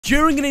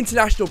During an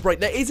international break,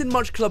 there isn't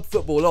much club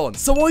football on,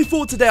 so I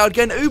thought today I'd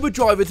get an Uber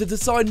driver to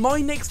decide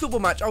my next football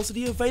match out of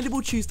the available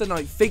Tuesday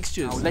night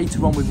fixtures. Now,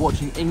 later on we're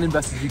watching England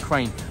versus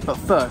Ukraine, but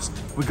first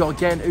we've got to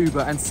get an Uber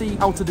and see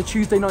out of the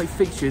Tuesday night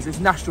fixtures. It's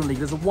National League,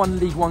 there's a 1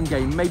 League 1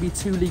 game, maybe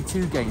 2 League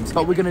 2 games,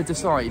 but we're going to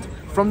decide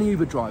from the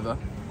Uber driver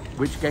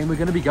which game we're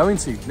going to be going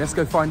to. Let's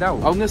go find out.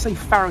 I'm going to say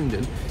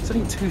Farringdon. It's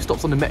only 2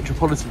 stops on the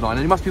Metropolitan line,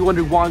 and you must be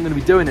wondering why I'm going to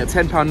be doing it.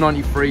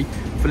 £10.93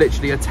 for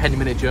literally a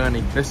 10-minute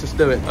journey. Let's just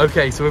do it.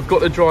 Okay, so we've got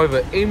the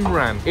driver,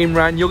 Imran.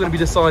 Imran, you're going to be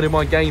deciding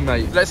my game,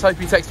 mate. Let's hope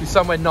he takes me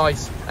somewhere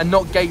nice and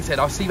not Gateshead.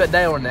 I see that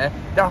they're on there.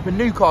 They're up in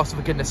Newcastle,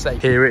 for goodness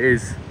sake. Here it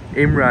is.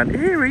 Imran,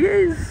 here he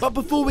is. But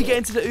before we get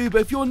into the Uber,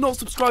 if you're not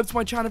subscribed to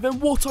my channel, then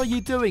what are you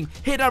doing?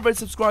 Hit that red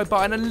subscribe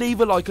button and leave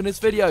a like on this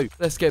video.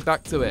 Let's get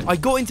back to it. I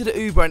got into the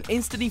Uber and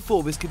instantly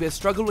thought this could be a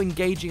struggle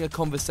engaging a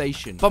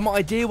conversation. But my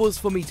idea was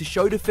for me to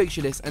show the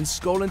fixture list and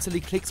scroll until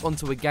he clicks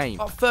onto a game.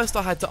 But first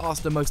I had to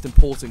ask the most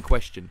important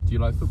question. Do you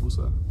like football,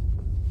 sir?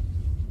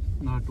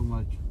 Not too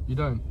much. You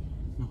don't?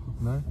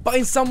 No? But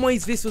in some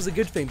ways this was a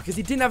good thing because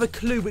he didn't have a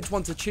clue which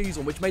one to choose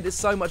on, which made it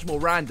so much more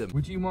random.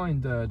 Would you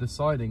mind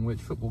deciding which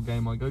football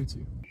game I go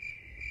to?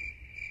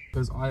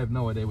 Because I have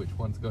no idea which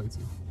one to go to.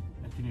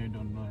 Actually, I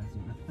don't know.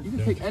 You can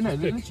pick any,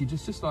 literally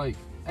just like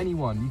any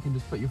one. You can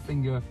just put your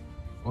finger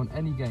on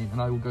any game and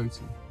I will go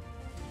to.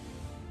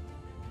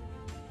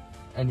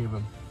 Any of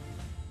them.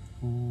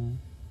 Ooh.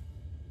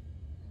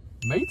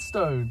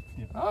 Maidstone.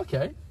 Yeah.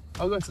 Okay.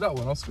 I'll go to that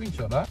one. I'll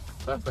screenshot that.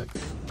 Perfect.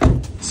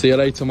 See you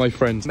later, my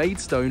friends.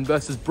 Maidstone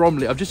versus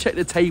Bromley. I've just checked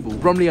the table.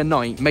 Bromley are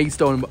 9th,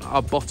 Maidstone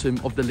are bottom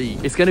of the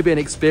league. It's going to be an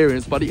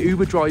experience, but the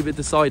Uber driver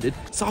decided,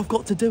 so I've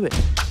got to do it.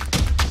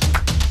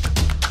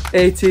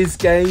 It is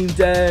game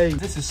day.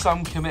 This is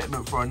some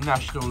commitment for a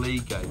National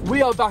League game.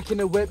 We are back in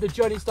the whip. The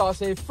journey starts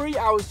here. 3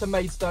 hours to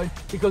Maidstone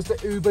because the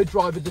Uber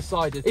driver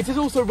decided. It is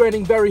also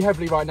raining very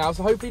heavily right now,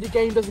 so hopefully the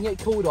game doesn't get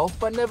called off,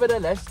 but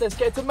nevertheless, let's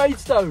get to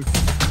Maidstone.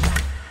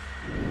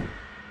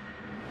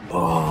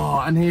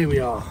 Oh, and here we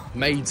are,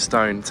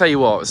 Maidstone. Tell you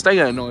what, staying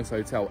at a nice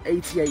hotel,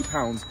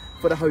 £88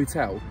 for the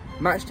hotel,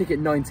 match ticket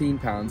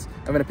 £19,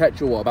 and then a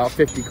petrol, what, about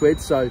 50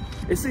 quid? So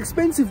it's an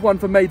expensive one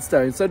for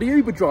Maidstone. So the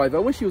Uber driver, I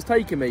wish he was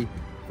taking me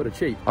for the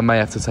cheap. I may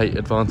have to take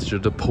advantage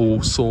of the pool,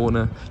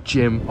 sauna,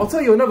 gym. I'll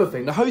tell you another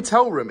thing, the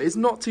hotel room is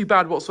not too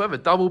bad whatsoever.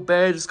 Double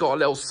bed, it's got a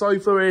little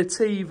sofa here,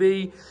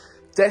 TV,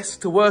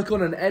 desk to work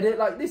on and edit.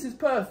 Like, this is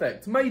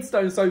perfect.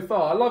 Maidstone so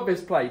far, I love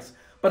this place.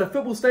 But a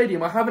football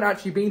stadium I haven't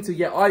actually been to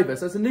yet either,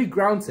 so it's a new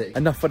ground tick.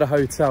 Enough for the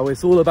hotel,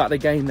 it's all about the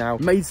game now.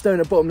 Maidstone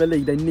at bottom of the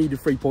league, they needed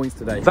 3 points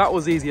today. That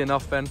was easy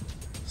enough, Ben.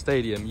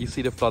 Stadium, you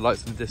see the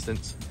floodlights in the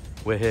distance.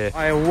 We're here.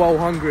 I am well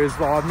hungry as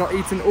well. I've not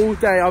eaten all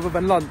day other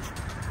than lunch.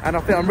 And I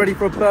think I'm ready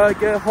for a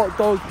burger, hot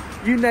dog,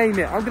 you name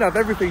it. I'm gonna have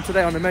everything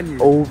today on the menu.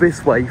 All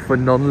this way for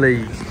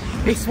non-league.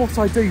 It's what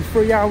I do,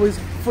 3 hours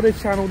for the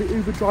channel, the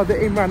Uber driver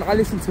Imran. I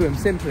listen to him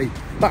simply.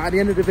 But at the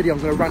end of the video,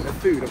 I'm going to rank the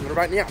food, I'm going to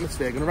rank the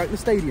atmosphere, I'm going to rank the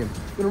stadium,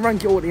 I'm going to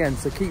rank it all at the end,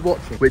 so keep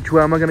watching. Which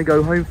way am I going to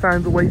go, home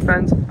fans, away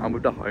fans? I'm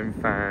with the home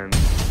fans.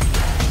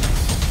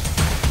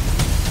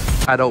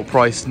 Adult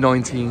price,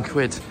 19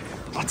 quid.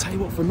 I'll tell you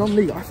what, for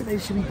non-league, I think they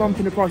should be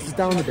bumping the prices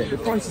down a bit. The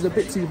price is a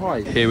bit too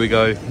high. Here we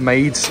go,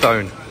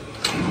 Maidstone.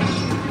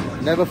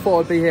 Never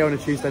thought I'd be here on a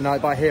Tuesday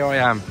night, but here I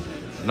am.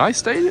 Nice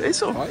stadium,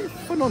 it's alright.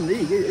 For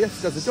non-league, it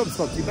actually does the job, it's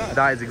not too bad.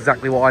 That is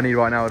exactly what I need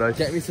right now, though.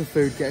 Get me some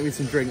food, get me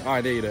some drink,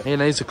 I need it. Here,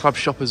 there's a club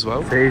shop as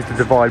well. Here's the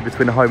divide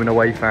between the home and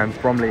away fans.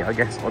 Bromley, I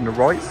guess, on the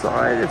right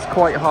side. It's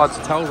quite hard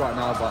to tell right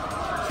now,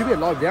 but should be a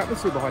lively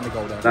atmosphere behind the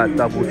goal there. That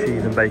double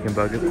cheese and bacon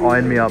burgers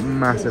eyeing me up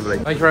massively.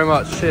 Thank you very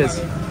much, cheers.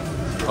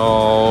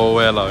 Oh,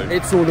 hello.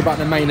 It's all about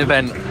the main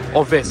event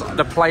of this.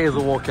 The players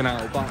are walking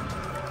out, but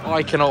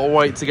I cannot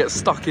wait to get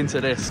stuck into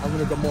this. I'm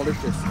going to demolish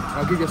this.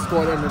 I'll give you a score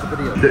at the end of the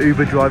video. The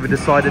Uber driver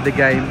decided the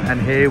game, and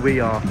here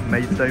we are,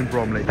 Maidstone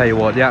Bromley. Tell you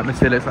what, the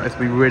atmosphere looks like it's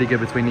going to be really good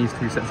between these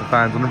 2 sets of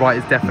fans. On the right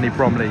is definitely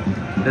Bromley.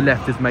 The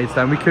left is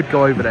Maidstone. We could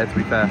go over there, to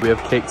be fair. We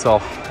have kicked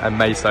off, and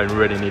Maidstone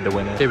really need the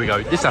winner. Here we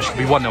go. This actually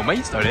could be 1-0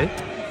 Maidstone here.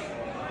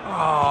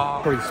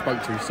 Oh. Probably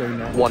spoke too soon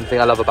now. One thing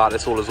I love about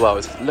this all as well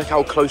is look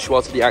how close you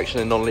are to the action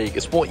in non-league.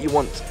 It's what you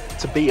want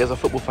to be as a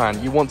football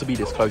fan. You want to be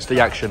this close to the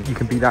action. You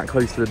can be that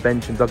close to the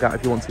bench and dugout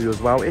if you want to as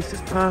well. It's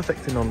just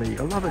perfect in non-league.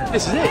 I love it.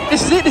 This is it.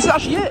 This is it. This is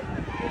actually it.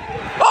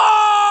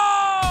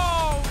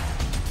 Oh!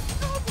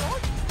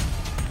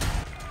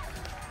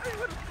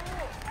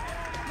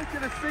 Look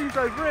at the scenes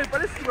over here,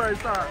 but this is where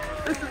it's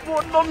at. This is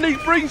what non-league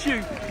brings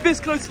you. This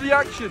close to the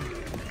action.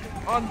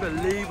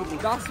 Unbelievable.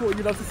 That's what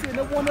you love to see in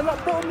the 1-0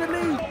 up bottom of the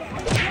league.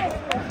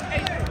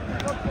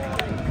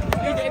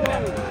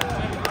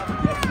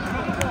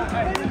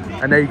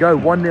 And there you go,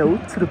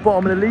 1-0 to the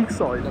bottom of the league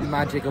side. The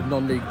magic of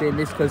non-league, being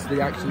this close to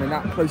the action and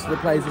that close to the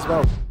players as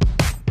well.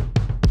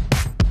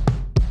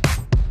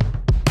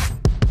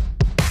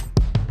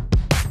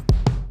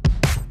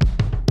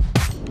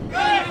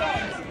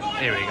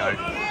 Here we go.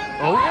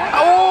 Oh!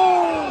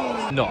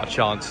 Oh! Not a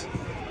chance.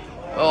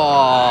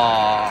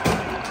 Oh!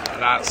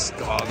 That's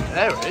gone.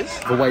 There it is.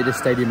 The way this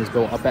stadium is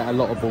built, I bet a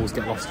lot of balls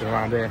get lost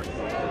around here.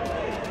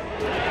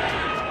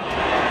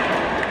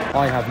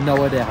 I have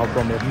no idea how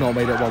Bromley have not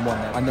made it 1-1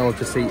 now. I know I've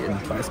just eaten,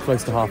 but it's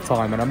close to half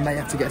time and I may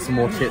have to get some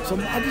more chips.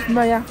 I just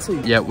may have to.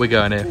 Yeah, we're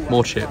going here.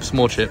 More chips,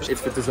 more chips.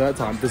 It's for dessert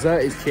time.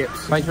 Dessert is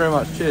chips. Thank you very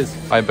much. Cheers.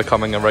 I'm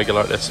becoming a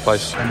regular at this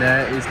place. And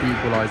there is the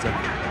equaliser.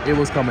 It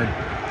was coming.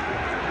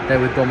 They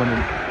were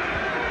dominant.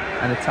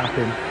 And a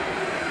tap-in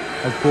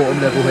has brought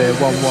them level here,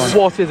 1-1.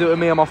 What is it with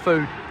me and my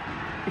food?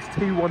 It's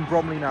 2-1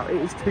 Bromley now. It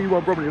is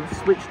 2-1 Bromley. We've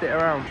switched it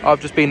around.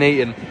 I've just been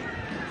eating.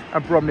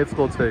 And Bromley have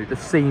scored 2. The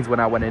scenes when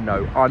I went in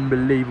though,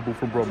 unbelievable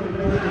from Bromley.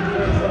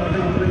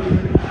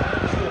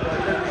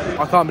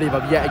 I can't believe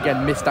I've yet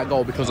again missed that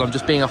goal because I'm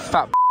just being a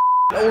fat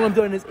all I'm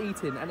doing is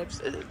eating and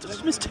it's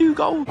just missed 2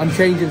 goals. I'm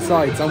changing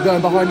sides. I'm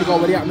going behind the goal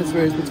where the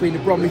atmosphere is between the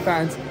Bromley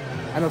fans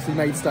and obviously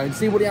Maidstone.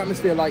 See what the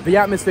atmosphere like. The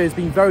atmosphere has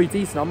been very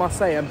decent, I must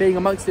say, and being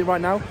amongst it right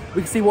now,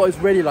 we can see what it's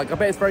really like. I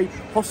bet it's very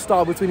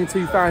hostile between the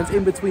 2 fans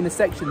in between the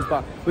sections,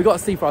 but we've got to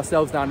see for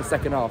ourselves now in the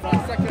second half.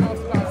 Second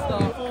half's about to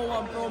start.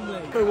 4-1 Bromley.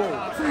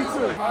 2-1.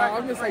 2-2.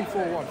 I'm going to say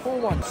 4-1.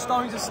 4-1.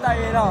 Stones are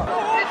staying up.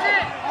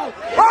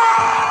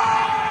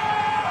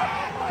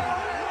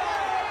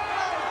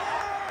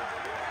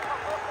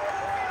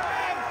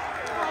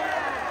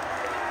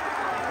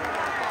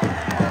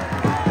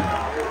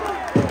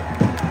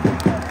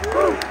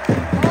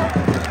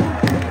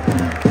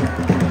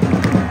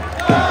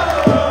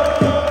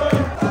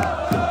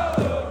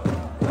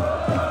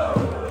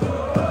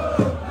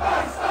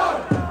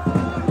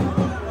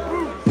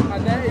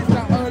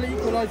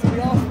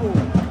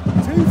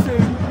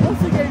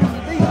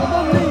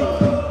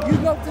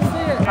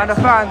 And the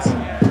fans.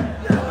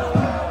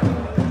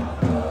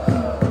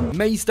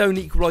 Maidstone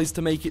equalised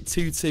to make it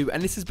 2-2,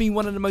 and this has been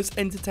one of the most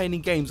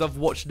entertaining games I've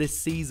watched this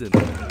season.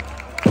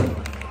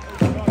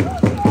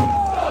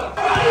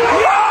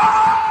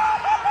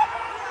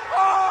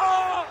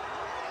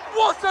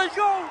 What a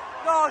goal!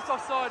 No, it's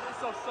offside,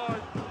 it's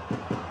offside.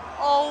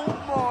 Oh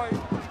my.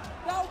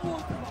 That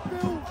was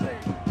filthy.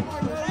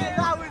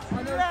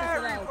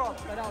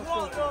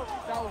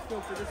 That was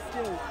filthy. The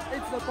skill,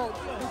 into the box,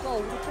 the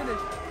goal, the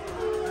finish.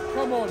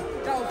 Come on,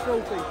 that was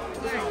filthy.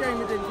 It's a shame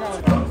it didn't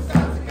count.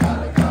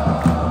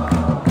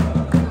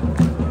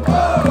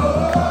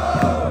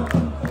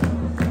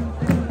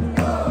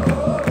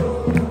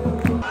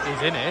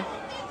 He's in here.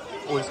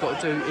 All he's got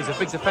to do is a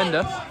big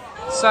defender.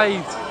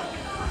 Saved.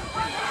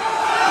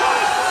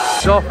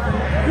 Stop.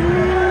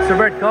 It's a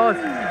red card.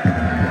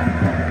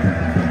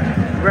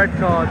 Red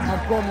card.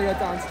 And Bromley are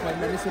down to 10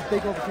 men. It's a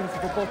big opportunity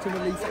for bottom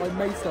at least on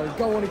Maidstone.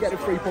 Go on and get the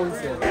 3 points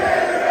here.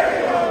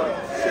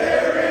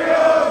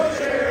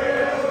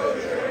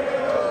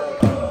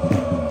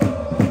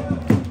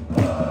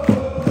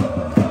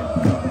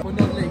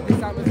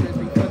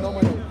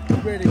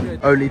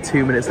 Only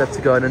 2 minutes left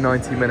to go in the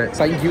 90 minutes.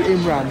 Thank you,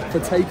 Imran, for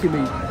taking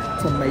me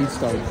to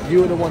Maidstone.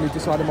 You are the one who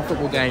decided my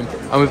football game.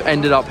 And we've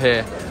ended up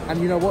here.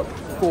 And you know what?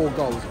 4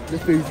 goals. The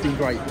food's been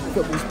great, the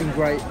football's been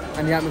great,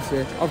 and the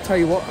atmosphere, I'll tell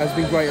you what, has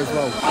been great as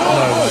well. No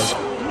way.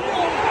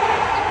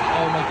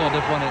 Oh my God,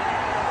 they've won it.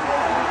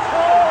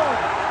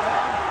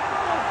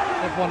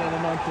 They've won it in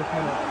the 90th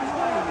minute.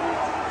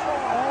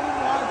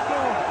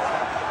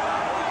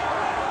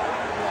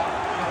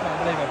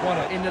 They've won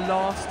it in the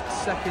last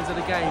seconds of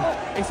the game.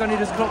 It's only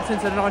just clocked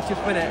into the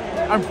 90th minute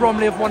and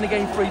Bromley have won the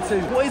game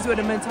 3-2. What is it with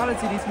the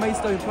mentality of these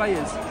Maidstone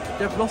players?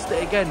 They've lost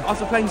it again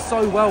after playing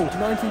so well.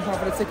 £19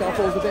 for the ticket, I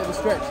thought it was a bit of a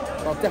stretch,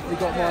 but I've definitely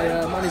got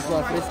my money's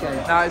worth for this game.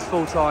 Now it's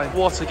full time.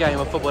 What a game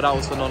of football that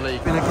was for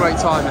non-league. Been a great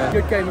time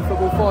here. Good game of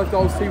football, 5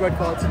 goals, 2 red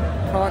cards.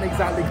 Can't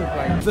exactly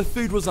complain. The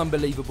food was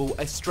unbelievable,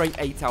 a straight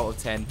 8 out of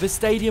 10. The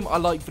stadium I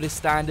like for this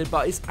standard,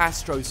 but it's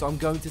Astro, so I'm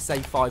going to say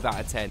 5 out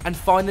of 10. And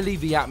finally,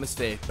 the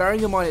atmosphere.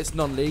 Bearing in mind it's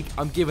non-league,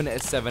 I'm giving it a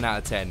 7 out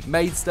of 10.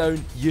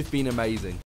 Maidstone, you've been amazing.